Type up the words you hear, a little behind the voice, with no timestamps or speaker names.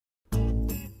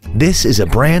This is a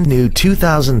brand new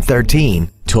 2013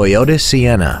 Toyota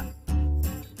Sienna.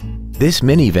 This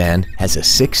minivan has a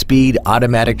 6-speed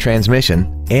automatic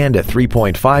transmission and a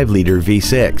 3.5-liter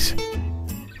V6.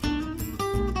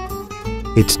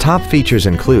 Its top features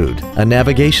include a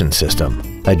navigation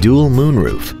system, a dual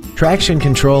moonroof, traction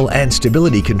control and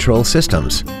stability control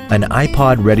systems, an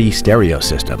iPod-ready stereo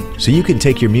system so you can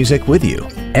take your music with you,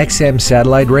 XM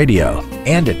satellite radio,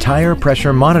 and a tire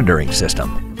pressure monitoring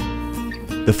system.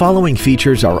 The following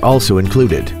features are also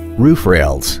included: roof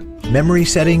rails, memory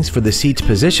settings for the seat's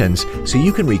positions so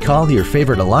you can recall your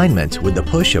favorite alignment with the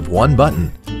push of one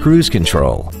button, cruise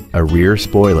control, a rear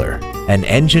spoiler, an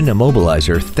engine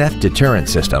immobilizer theft deterrent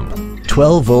system,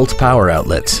 12-volt power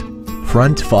outlets,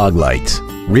 front fog lights,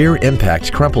 rear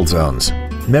impact crumple zones,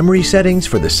 memory settings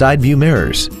for the side view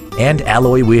mirrors, and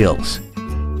alloy wheels.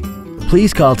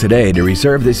 Please call today to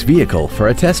reserve this vehicle for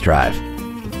a test drive.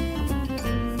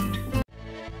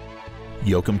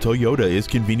 Yokem Toyota is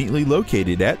conveniently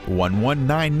located at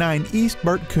 1199 East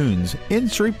Bert Kouns in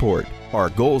Shreveport. Our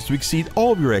goal is to exceed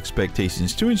all of your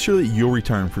expectations to ensure that you'll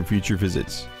return for future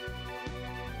visits.